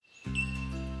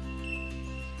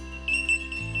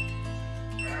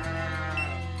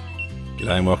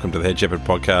G'day and welcome to the Head Shepherd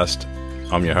podcast.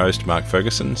 I'm your host, Mark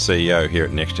Ferguson, CEO here at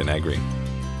NextGen Agri.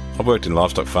 I've worked in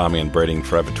livestock farming and breeding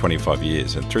for over 25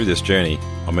 years, and through this journey,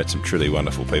 I've met some truly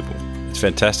wonderful people. It's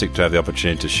fantastic to have the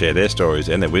opportunity to share their stories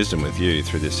and their wisdom with you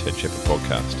through this Head Shepherd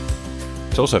podcast.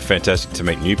 It's also fantastic to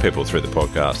meet new people through the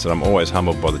podcast, and I'm always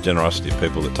humbled by the generosity of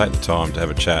people that take the time to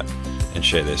have a chat and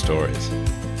share their stories.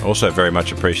 I also very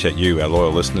much appreciate you, our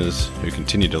loyal listeners, who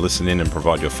continue to listen in and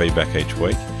provide your feedback each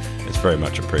week. It's very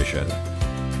much appreciated.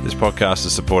 This podcast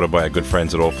is supported by our good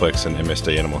friends at Allflex and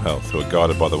MSD Animal Health, who are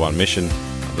guided by the one mission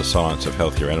of the science of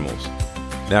healthier animals.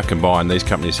 Now combined, these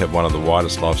companies have one of the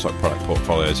widest livestock product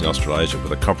portfolios in Australasia,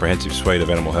 with a comprehensive suite of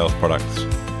animal health products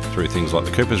through things like the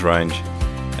Cooper's range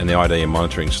and the ID and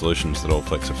monitoring solutions that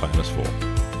Allflex are famous for.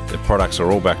 Their products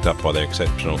are all backed up by their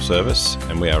exceptional service,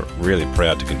 and we are really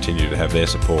proud to continue to have their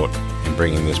support in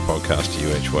bringing this podcast to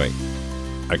you each week.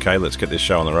 Okay, let's get this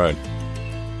show on the road.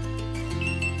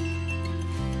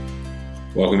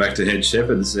 Welcome back to Head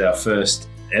Shepherd. This is our first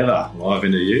ever live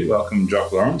interview. Welcome,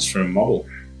 Jock Lawrence from Mobble.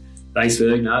 Thanks,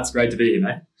 Ferg. No, it's great to be here,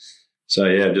 mate.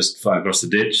 So, just flying across the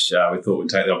ditch, we thought we'd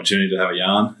take the opportunity to have a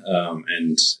yarn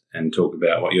and talk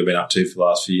about what you've been up to for the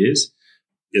last few years.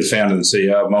 You're the founder and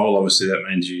CEO of Mobble. Obviously, that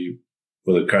means you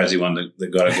were the crazy one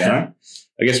that got it going.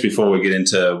 I guess before we get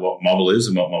into what Mobble is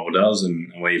and what Mobble does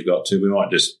and where you've got to, we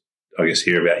might just,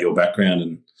 hear about your background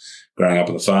and growing up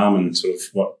on the farm and sort of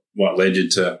what led you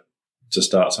to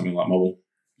start something like Mobble.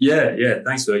 Yeah.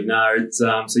 Thanks, Ferg. No, it's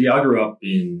I grew up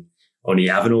on the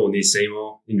Avenel near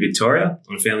Seymour in Victoria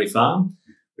on a family farm.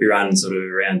 We run sort of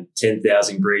around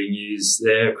 10,000 breeding ewes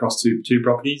there across two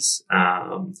properties,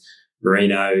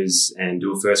 merinos, and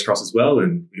do a first cross as well,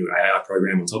 and we do an AI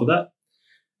program on top of that.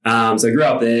 So I grew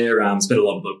up there, spent a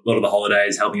lot of the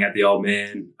holidays helping out the old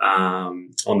man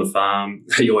on the farm.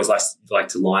 He always like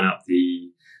to line up the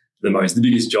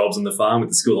biggest jobs on the farm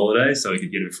with the school holidays, so he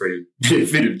could get a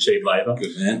bit of cheap labour.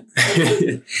 Good man.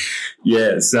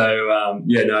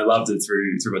 I loved it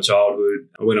through my childhood.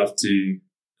 I went off to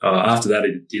after that, I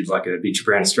did like a big trip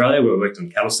around Australia where I worked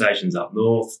on cattle stations up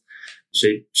north,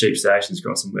 sheep stations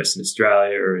across in Western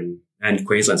Australia and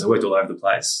Queensland. So I worked all over the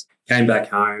place. Came back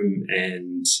home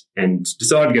and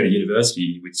decided to go to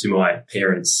university, which to my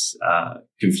parents'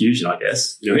 confusion, I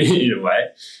guess, in a way.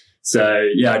 So,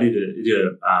 I did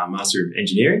a Master of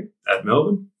Engineering at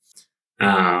Melbourne.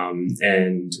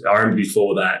 And I remember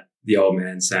before that, the old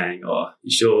man saying, "Oh,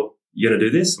 you sure you're going to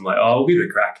do this?" I'm like, "Oh, we'll give it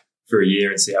a crack for a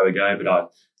year and see how we go." But I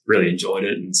really enjoyed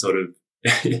it and sort of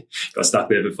got stuck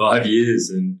there for 5 years.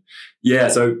 And,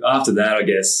 so after that, I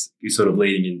guess you're sort of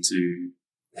leading into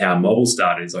how Mobble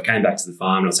started. So I came back to the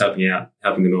farm and I was helping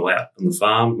them all out on the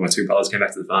farm. My two brothers came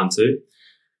back to the farm too.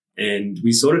 And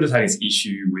we sort of just had this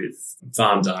issue with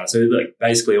farm data. So like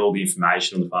basically all the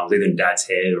information on the farm was either in Dad's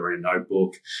head or in a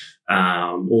notebook,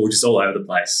 or just all over the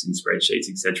place in spreadsheets,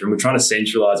 etc. And we're trying to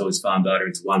centralise all this farm data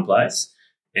into one place.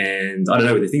 And I don't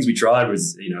know, the things we tried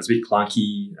was, it was a bit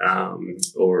clunky,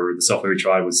 or the software we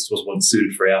tried wasn't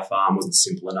suited for our farm, wasn't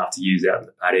simple enough to use out in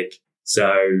the paddock.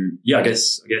 So I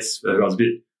guess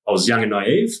I was young and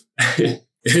naive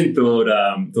and thought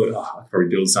I could probably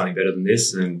build something better than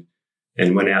this, and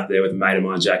went out there with a mate of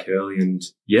mine, Jack Hurley, and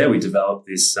we developed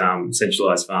this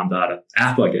centralised farm data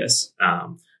app, I guess,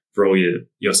 for all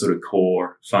your sort of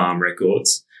core farm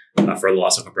records for a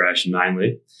livestock operation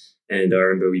mainly. And I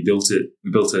remember we built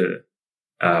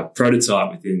a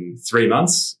prototype within 3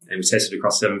 months, and we tested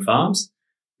across 7 farms.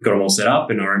 We got them all set up,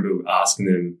 and I remember asking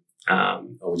them,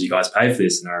 "Would you guys pay for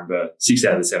this?" And I remember 6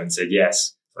 out of the 7 said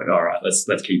yes. Like, all right, let's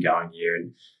keep going here.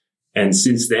 And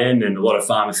since then, and a lot of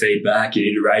farmer feedback and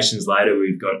iterations later,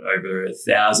 we've got over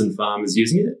 1,000 farmers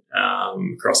using it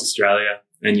across Australia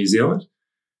and New Zealand.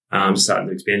 Just starting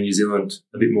to expand New Zealand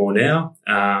a bit more now.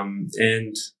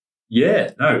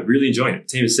 Really enjoying it.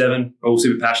 Team of 7, all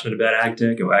super passionate about ag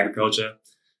tech or agriculture.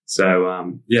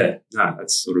 So,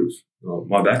 that's sort of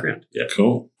my background. Yeah.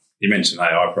 Cool. You mentioned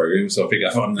AI programs, so I'll pick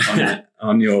up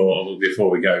on your,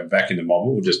 before we go back into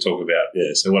Mobble, we'll just talk about,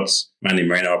 so what's mainly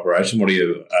merino operation? What are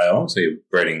you AI? So you're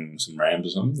breeding some rams or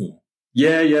something? Or?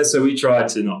 Yeah. So we try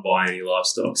to not buy any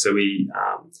livestock. So we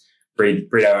breed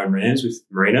our own rams with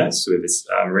merinos. So we have this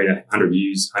merino 100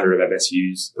 ewes, 100 of our best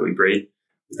ewes that we breed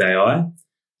with AI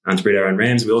to breed our own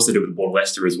rams. We also do it with Border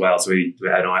Leicester as well. So we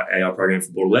had an AI program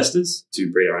for Border Leicesters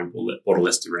to breed our own Border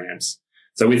Leicester rams.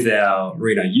 So with our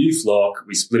merino ewe flock,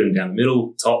 we split them down the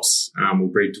middle. Tops will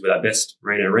breed with our best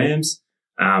merino rams.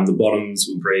 The bottoms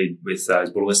will breed with those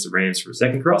Border Leicester rams for a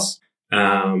second cross.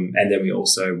 And then we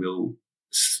also will,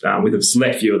 with a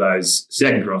select few of those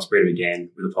second cross, breed them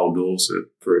again with a Poll d'Or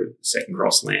for a second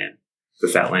cross lamb, for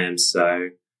fat lambs.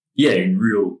 So yeah, in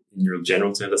real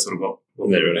general terms, that's sort of what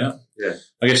they're doing out. Yeah.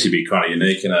 I guess you'd be kind of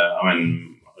unique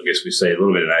I guess we see a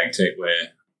little bit in ag tech where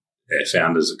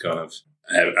founders are kind of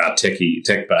are tech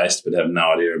based, but have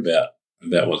no idea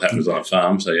about what happens on a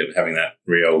farm. So you're having that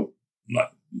real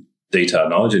detailed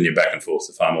knowledge, and you're back and forth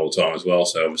to farm all the time as well.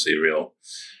 So obviously a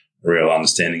real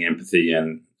understanding, empathy,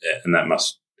 and that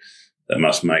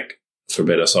must make for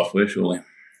better software, surely.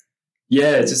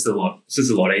 Yeah, it's just a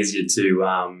lot easier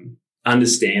to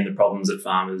understand the problems that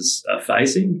farmers are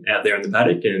facing out there in the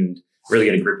paddock, and really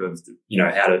get a grip of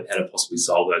how to possibly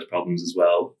solve those problems as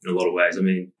well in a lot of ways. I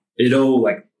mean, it all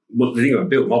the thing about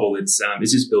Built Mobile, it's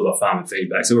just built off farmer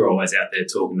feedback. So we're always out there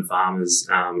talking to farmers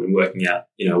and working out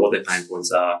what their pain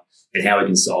points are and how we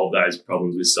can solve those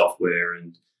problems with software.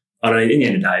 And I don't know, in the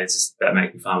end of the day, it's just about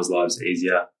making farmers' lives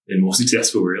easier and more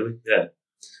successful, really. Yeah.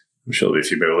 I'm sure there'll be a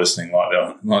few people listening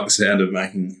like the sound of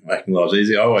making lives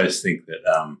easy. I always think that,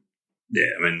 I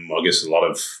guess a lot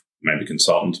of maybe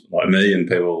consultants like me and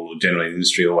people generally in the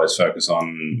industry always focus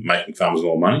on making farmers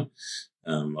more money.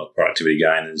 Productivity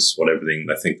gain is what everything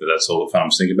they think that's all the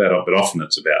farmers think about. But often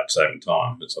it's about saving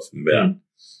time. It's often about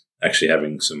actually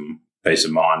having some peace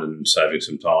of mind and saving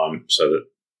some time, so that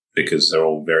because they're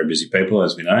all very busy people,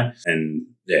 as we know, and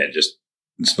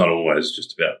it's not always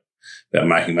just about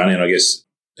making money. And I guess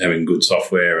having good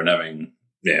software and having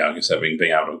being able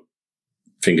to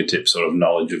fingertip sort of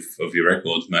knowledge of your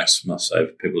records must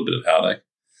save people a bit of heartache.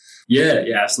 Yeah,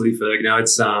 absolutely, Ferg. No,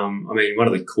 it's one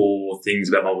of the core things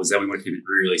about mobile is that we want to keep it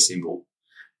really simple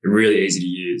and really easy to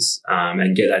use,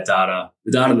 and get that data,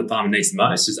 the data the farmer needs the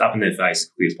most, just up in their face as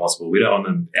quickly as possible. We don't want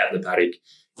them out in the paddock,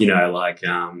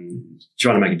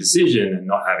 trying to make a decision and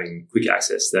not having quick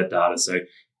access to that data. So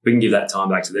we can give that time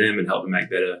back to them and help them make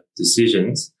better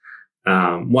decisions.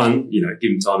 One,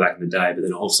 give them time back in the day, but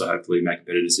then also hopefully make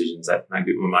better decisions that make a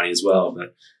bit more money as well.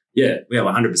 But yeah, we have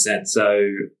 100%. So,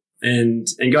 and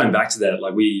going back to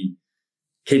that, we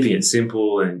keeping it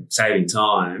simple and saving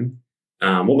time.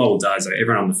 What mobile does,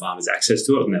 everyone on the farm has access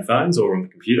to it on their phones or on the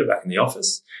computer back in the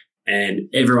office, and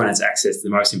everyone has access to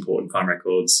the most important farm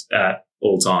records at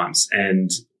all times.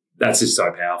 And that's just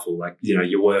so powerful.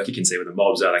 Your work, you can see where the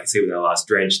mobs are, they can see where they're last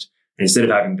drenched. And instead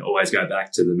of having to always go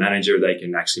back to the manager, they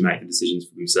can actually make the decisions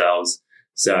for themselves.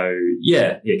 So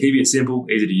keeping it simple,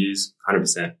 easy to use,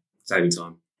 100%, saving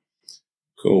time.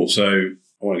 Cool. So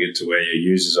I want to get to where your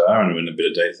users are and in a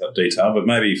bit of detail, but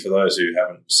maybe for those who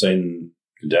haven't seen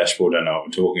the dashboard, don't know what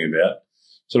we're talking about,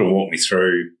 sort of walk me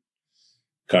through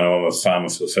kind of I'm a farmer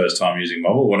for the first time using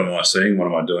mobile. What am I seeing? What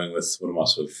am I doing with? What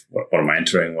am I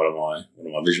entering? What am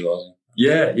I visualizing?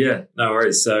 Yeah, no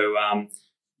worries. So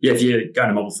if you're going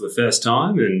to mobile for the first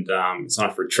time and sign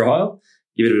up for a trial,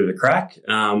 give it a bit of a crack.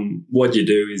 What you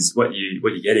do is what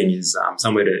you're getting is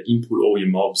somewhere to input all your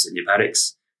mobs in your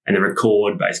paddocks and then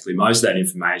record basically most of that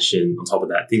information. On top of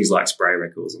that, things like spray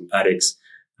records on paddocks,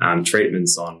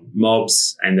 treatments on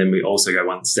mobs, and then we also go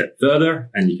one step further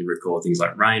and you can record things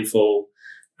like rainfall,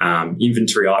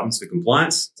 inventory items for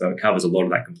compliance. So it covers a lot of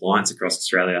that compliance across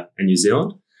Australia and New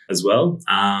Zealand as well.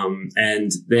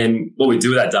 And then what we do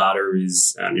with that data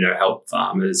is, help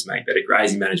farmers make better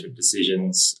grazing management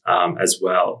decisions as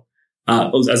well.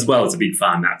 As well as a big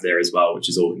farm map there as well, which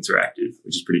is all interactive,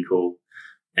 which is pretty cool.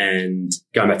 And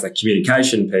going back to that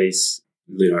communication piece,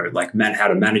 how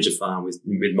to manage a farm with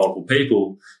multiple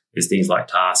people, there's things like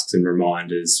tasks and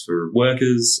reminders for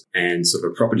workers and sort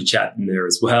of a property chat in there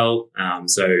as well.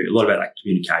 So a lot about that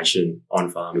communication on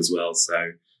farm as well.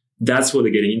 So that's what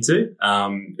they're getting into.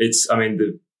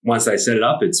 Once they set it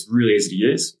up, it's really easy to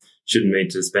use. Shouldn't need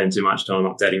to spend too much time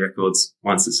updating records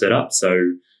once it's set up.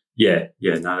 So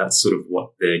that's sort of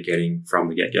what they're getting from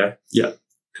the get-go. Yeah.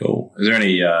 Cool. Is there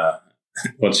any,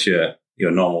 what's your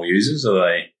normal users? Are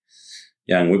they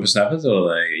young whippersnappers,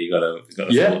 or are you got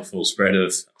a full spread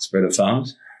of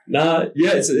farmers? No,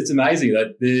 it's amazing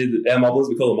that our mobblers,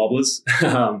 we call them mobblers.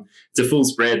 It's a full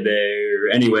spread. They're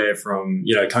anywhere from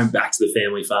coming back to the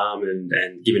family farm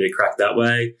and giving it a crack that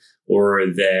way, or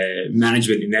they're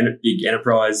management in a big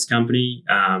enterprise company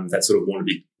that sort of want a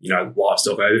big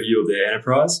livestock overview of their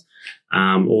enterprise,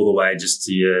 all the way just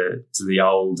to the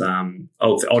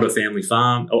older family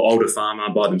farm or older farmer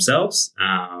by themselves.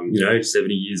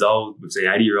 70 years old. We've seen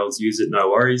 80-year-olds use it. No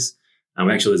worries.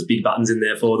 Actually, there's big buttons in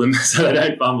there for them, so they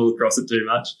don't fumble across it too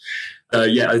much.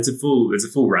 It's a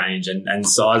full range, and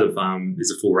size of farm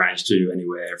is a full range too.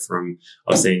 Anywhere from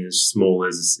I've seen as small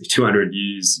as 200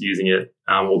 ewes using it,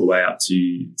 all the way up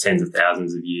to tens of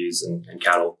thousands of ewes and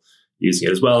cattle using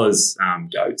it, as well as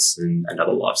goats and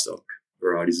other livestock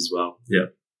varieties as well. Yeah.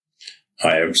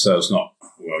 So it's not.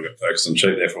 I got focused on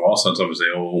sheep there for a while, so it's obviously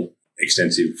all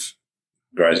extensive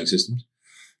grazing systems.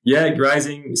 Yeah,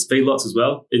 grazing, feedlots as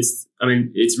well. It's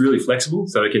really flexible,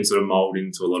 so it can sort of mold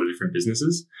into a lot of different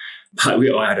businesses. But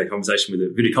I had a conversation with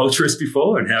a viticulturist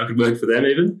before and how it could work for them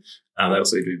even. They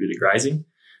also do a bit of grazing.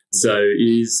 So it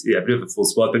is, a bit of a full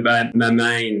spot. But my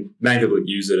main people that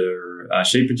use it are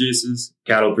sheep producers,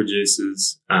 cattle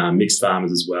producers, mixed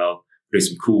farmers as well. Doing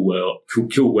some cool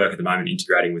work at the moment,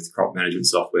 integrating with crop management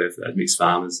software for those mixed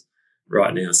farmers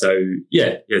right now. So,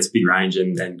 it's a big range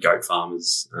and goat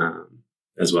farmers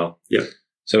as well. Yeah.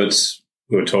 So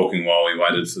we were talking while we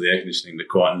waited for the air conditioning to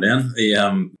quieten down.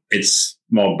 It's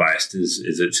mob-based is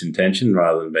its intention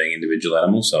rather than being individual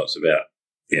animals. So it's about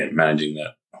managing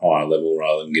that higher level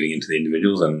rather than getting into the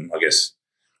individuals. And I guess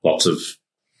lots of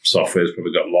software's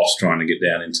probably got lost trying to get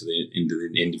down into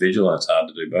the individual. And it's hard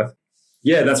to do both.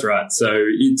 Yeah, that's right. So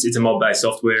it's a mob-based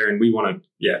software, and we want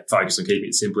to focus on keeping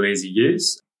it simple and easy to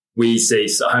use. We see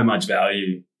so much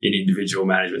value in individual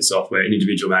management software and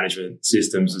individual management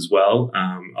systems as well.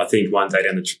 I think one day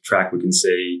down the track we can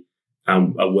see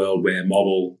a world where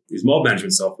mob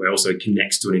management software also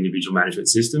connects to an individual management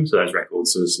system, so those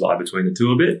records sort of slide between the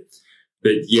two a bit.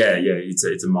 But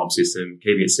it's a mob system,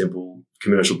 keeping it simple,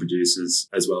 commercial producers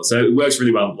as well. So it works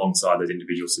really well alongside those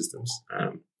individual systems.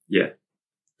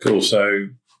 Cool. So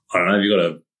I don't know, have you got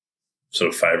a sort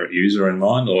of favourite user in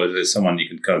mind, or is there someone you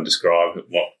can kind of describe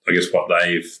what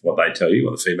they tell you,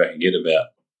 what the feedback you get about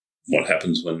what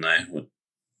happens when they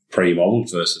pre-modelled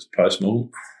versus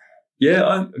post-modelled? Yeah,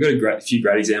 I've got a few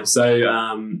great examples. So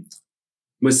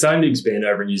we're starting to expand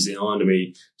over in New Zealand, and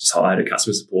we just hired a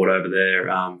customer support over there.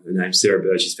 Her name's Sarah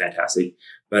Bird. She's fantastic.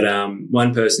 But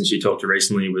one person she talked to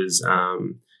recently was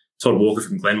Todd Walker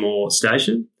from Glenmore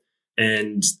Station.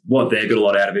 And what they got a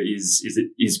lot out of it is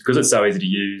because it's so easy to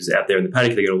use out there in the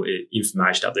paddock, they get all the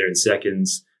information up there in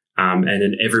seconds. And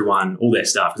then everyone, all their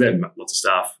staff, because they have lots of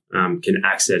staff, can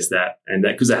access that. And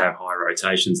that because they have high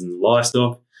rotations in the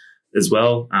livestock as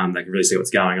well, they can really see what's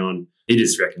going on. He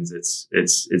just reckons it's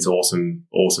awesome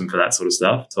for that sort of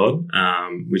stuff, Todd,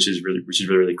 which is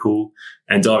really cool.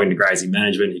 And diving into grazing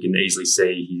management, he can easily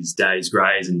see his days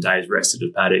grazed and days rested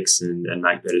of paddocks and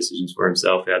make better decisions for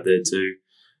himself out there too.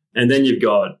 And then you've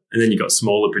got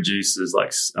smaller producers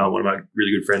like one of my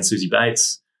really good friends, Susie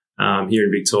Bates, here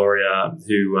in Victoria,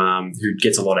 who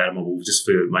gets a lot out of mobile just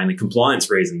for mainly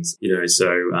compliance reasons.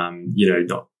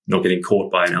 Not getting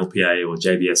caught by an LPA or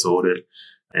JBS audit,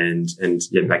 and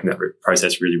making that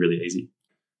process really, really easy.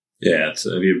 Yeah,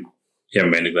 you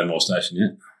haven't been to Glenmore Station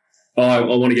yet? Oh, I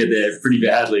want to get there pretty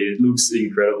badly. It looks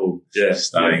incredible. Yeah,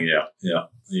 stunning. Yeah.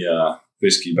 The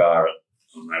whiskey bar at,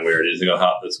 I don't know where it is. They've got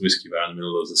Hartlett's whiskey bar in the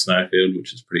middle of the snowfield,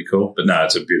 which is pretty cool. But no,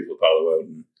 it's a beautiful part of the world,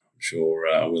 and I'm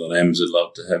sure Will and Ems would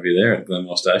love to have you there at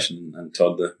Glenmore Station, and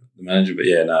Todd, the manager. But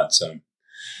yeah, no, it's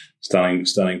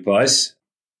stunning place.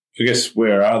 I guess what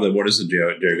is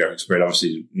the geographic spread?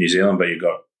 Obviously New Zealand, but you've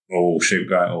got all sheep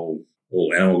growing,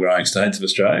 all animal growing states of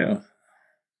Australia.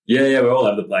 Yeah, we're all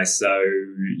over the place. So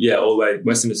all the way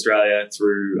Western Australia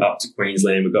through up to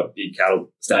Queensland. We've got big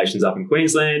cattle stations up in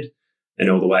Queensland, and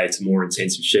all the way to more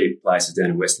intensive sheep places down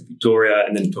in Western Victoria,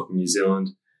 and then talking New Zealand.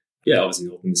 Yeah, obviously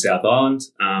North and the South Island.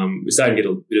 We're starting to get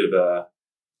a bit of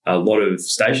a lot of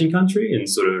station country and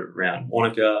sort of around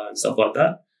Wanaka and stuff like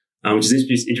that. Which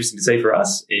is interesting to see for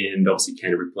us, and obviously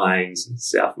Canterbury Plains and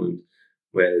Southland,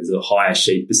 where there's a higher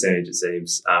sheep percentage, it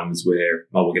seems, is where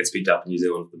mobile gets picked up in New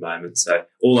Zealand at the moment. So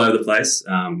all over the place,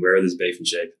 wherever there's beef and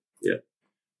sheep. Yeah.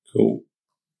 Cool.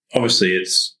 Obviously,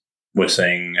 we're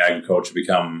seeing agriculture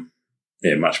become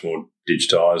much more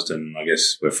digitised, and I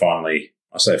guess I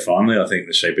think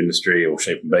the sheep industry or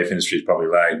sheep and beef industry has probably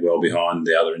lagged well behind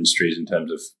the other industries in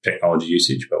terms of technology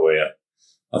usage, but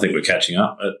I think we're catching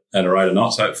up at a rate of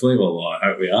knots, hopefully. Well, I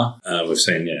hope we are. We've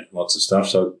seen, lots of stuff.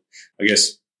 So I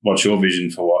guess what's your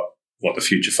vision for what the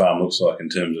future farm looks like in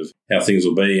terms of how things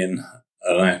will be in,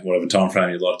 I don't know, whatever time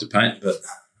frame you'd like to paint? But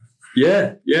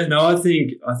I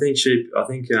think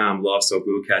livestock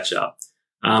will catch up.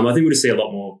 I think we'll just see a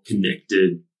lot more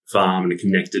connected farm and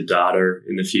connected data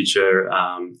in the future.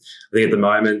 I think at the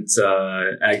moment,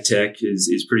 ag tech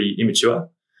is pretty immature.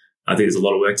 I think there's a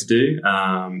lot of work to do,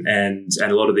 and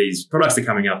a lot of these products that are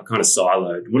coming up are kind of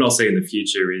siloed. What I'll see in the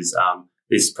future is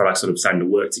these products sort of starting to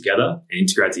work together and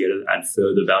integrate together to add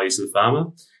further value to the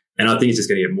farmer. And I think it's just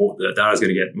going to get more. The data is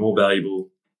going to get more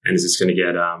valuable, and it's just going to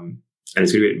get and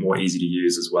it's going to get more easy to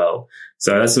use as well.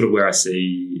 So that's sort of where I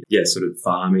see sort of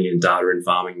farming and data and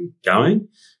farming going.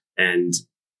 And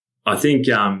I think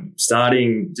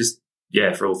starting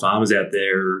for all farmers out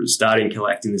there, starting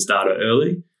collecting this data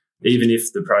early. Even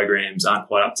if the programs aren't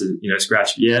quite up to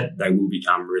scratch yet, they will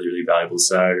become really, really valuable.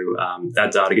 So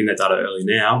getting that data early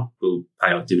now will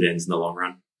pay off dividends in the long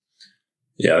run.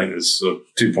 Yeah, I think there's sort of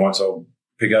 2 points I'll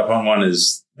pick up on. One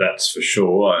is that's for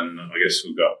sure, and I guess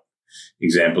we've got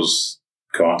examples,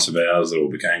 clients of ours that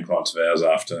all became clients of ours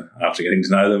after getting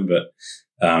to know them, but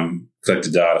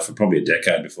collected data for probably a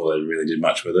decade before they really did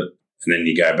much with it. And then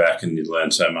you go back and you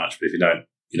learn so much, but if you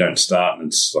don't start, and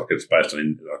it's based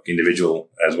on like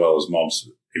individual as well as mobs.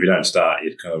 If you don't start,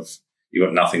 you've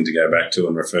got nothing to go back to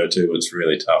and refer to. It's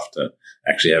really tough to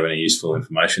actually have any useful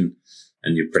information,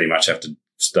 and you pretty much have to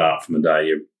start from the day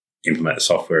you implement the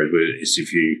software. Is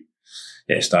if you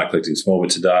start collecting small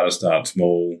bits of data, start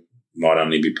small, might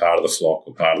only be part of the flock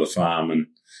or part of the farm, and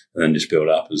then just build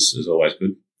up is always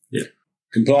good. Yeah,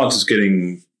 compliance is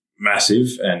getting massive,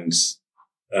 and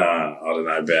I don't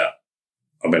know about.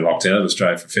 I've been locked out of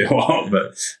Australia for a fair while,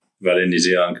 but in New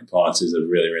Zealand, compliance is a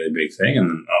really, really big thing.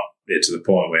 And to the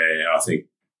point where I think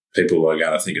people are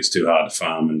going to think it's too hard to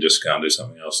farm and just go and do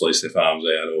something else, lease their farms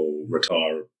out or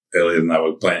retire earlier than they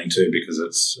were planning to, because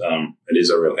it is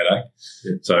a real headache.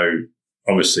 Yeah. So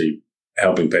obviously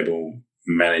helping people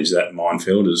manage that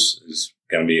minefield is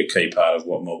going to be a key part of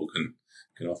what Mobble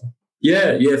can offer.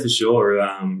 Yeah, for sure.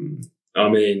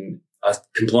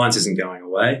 Compliance isn't going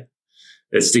away.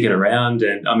 It's sticking around,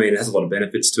 and it has a lot of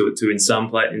benefits to it too. In some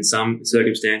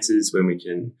circumstances, when we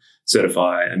can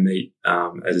certify a meat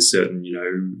as a certain,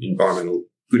 good environmental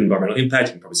impact,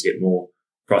 you can probably get more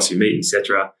price for your meat,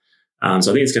 etc. So I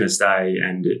think it's going to stay,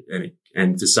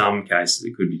 and for some cases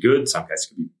it could be good, some cases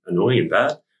it could be annoying and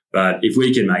bad. But if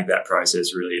we can make that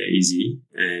process really easy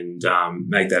and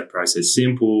make that process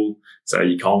simple, so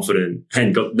you're confident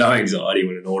and got no anxiety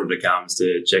when an auditor comes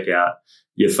to check out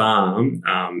your farm,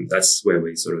 that's where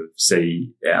we sort of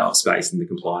see our space in the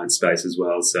compliance space as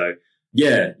well. So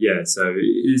yeah. So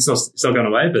it's not going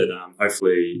away, but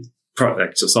hopefully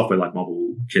software like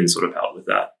Mobble can sort of help with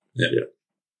that. Yeah.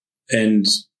 And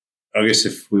I guess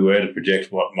if we were to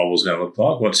project what Mobble's going to look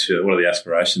like, what are the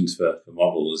aspirations for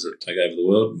Mobble? Is it take over the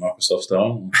world, Microsoft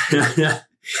style?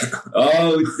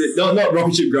 Not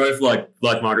rocket ship growth like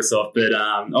Microsoft, but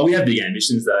we have big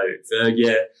ambitions though, Ferg.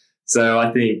 Yeah. So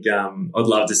I think I'd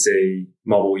love to see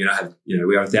Mobble, we have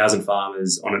 1,000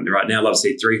 farmers on it right now. I'd love to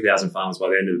see 3,000 farmers by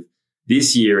the end of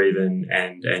this year even,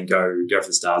 and go for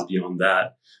the stars beyond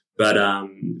that. But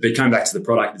coming back to the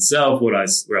product itself, where I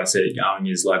see it going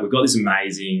is like, we've got this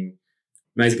amazing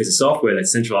piece of software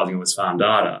that's centralizing all this farm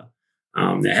data.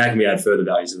 Now, how can we add further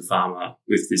value to the farmer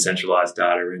with this centralized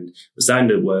data? And we're starting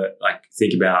to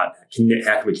think about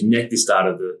how can we connect this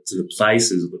data to the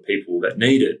places or the people that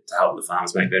need it to help the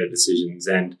farmers make better decisions.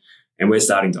 And we're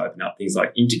starting to open up things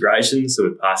like integration. So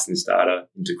we're passing this data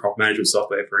into crop management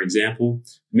software, for example,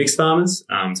 mixed farmers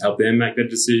to help them make better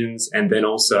decisions. And then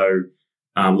also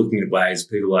looking at ways,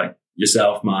 people like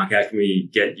yourself, Mark, how can we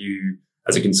get you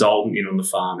as a consultant in on the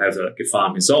farm, have a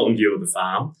farm consultant view of the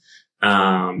farm?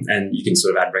 And you can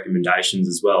sort of add recommendations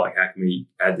as well. Like, how can we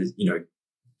add this,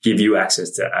 give you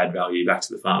access to add value back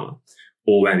to the farmer,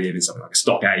 or maybe even something like a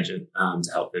stock agent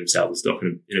to help them sell the stock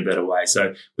in a better way.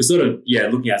 So we're sort of,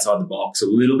 looking outside the box a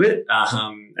little bit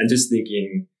and just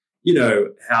thinking,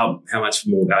 how much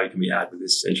more value can we add with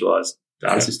this centralized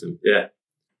data system? Yeah.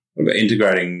 What about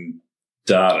integrating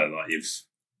data? Like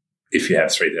if you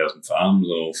have 3,000 farms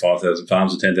or 5,000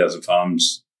 farms or 10,000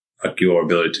 farms, like your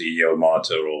ability to yield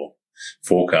monitor or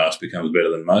forecast becomes better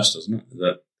than most, doesn't it?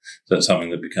 Is that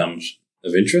something that becomes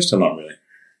of interest or not really?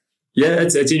 Yeah,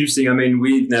 it's interesting. I mean,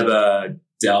 we've never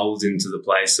delved into the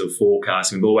place of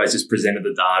forecasting. We've always just presented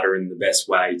the data in the best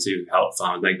way to help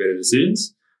farmers make better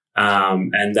decisions.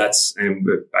 And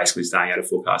we're basically staying out of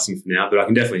forecasting for now, but I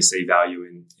can definitely see value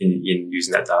in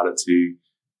using that data to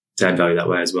add value that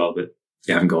way as well. But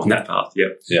you haven't gone that path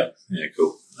yet. Yeah,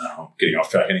 cool. I'm getting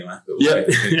off track anyway. But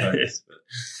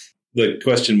the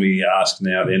question we ask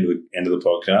now at the end of the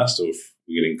podcast, or if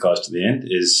we're getting close to the end,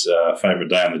 is favourite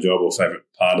day on the job or favourite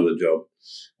part of the job.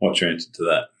 What's your answer to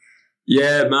that?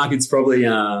 Yeah, Mark, it's probably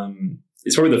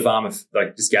the farmer,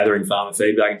 like just gathering farmer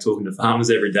feedback and talking to farmers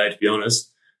every day, to be honest.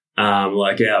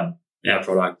 Like our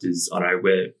product is,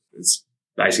 it's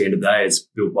basically end of the day, it's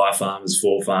built by farmers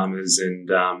for farmers, and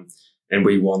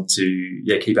we want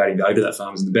to keep adding value to that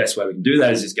farmers. And the best way we can do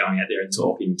that is just going out there and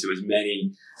talking to as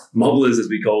many mobblers, as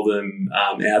we call them,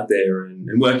 out there and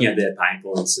working out their pain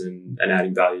points and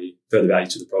adding further value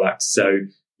to the product. So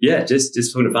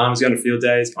just talking to farmers, going to field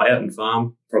days, out on the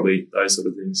farm, probably those sort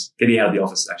of things. Getting out of the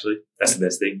office, actually, that's the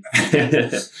best thing.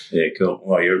 Yeah, cool.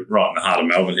 Well, you're right in the heart of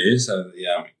Melbourne here, so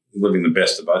living the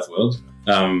best of both worlds.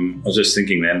 I was just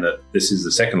thinking then that this is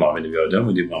the second live interview I've done.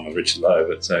 We did one with Richard Lowe,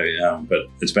 but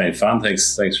it's been fun.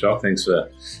 Thanks, Jock. Thanks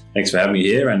for having me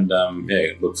here, and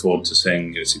look forward to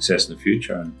seeing your success in the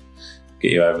future.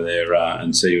 get you over there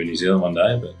and see you in New Zealand one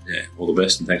day. But yeah, all the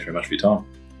best and thanks very much for your time.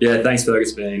 Yeah, thanks, Fergus.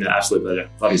 It's been an absolute pleasure.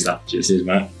 Love your stuff. Cheers,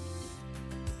 mate.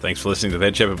 Thanks for listening to the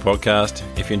Head Shepherd podcast.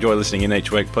 If you enjoy listening in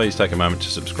each week, please take a moment to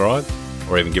subscribe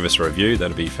or even give us a review.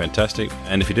 That'd be fantastic.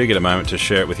 And if you do get a moment to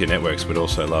share it with your networks, we'd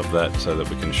also love that so that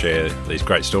we can share these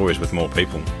great stories with more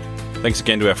people. Thanks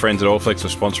again to our friends at Allflex for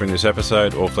sponsoring this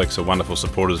episode. Allflex are wonderful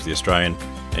supporters of the Australian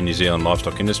and New Zealand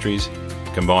livestock industries.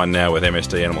 Combined now with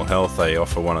MSD Animal Health, they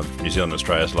offer one of New Zealand and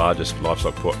Australia's largest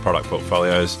livestock product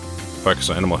portfolios,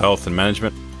 focused on animal health and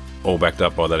management, all backed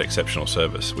up by that exceptional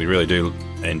service. We really do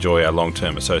enjoy our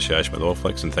long-term association with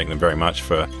Allflex and thank them very much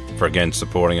for again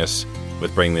supporting us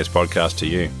with bringing this podcast to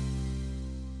you.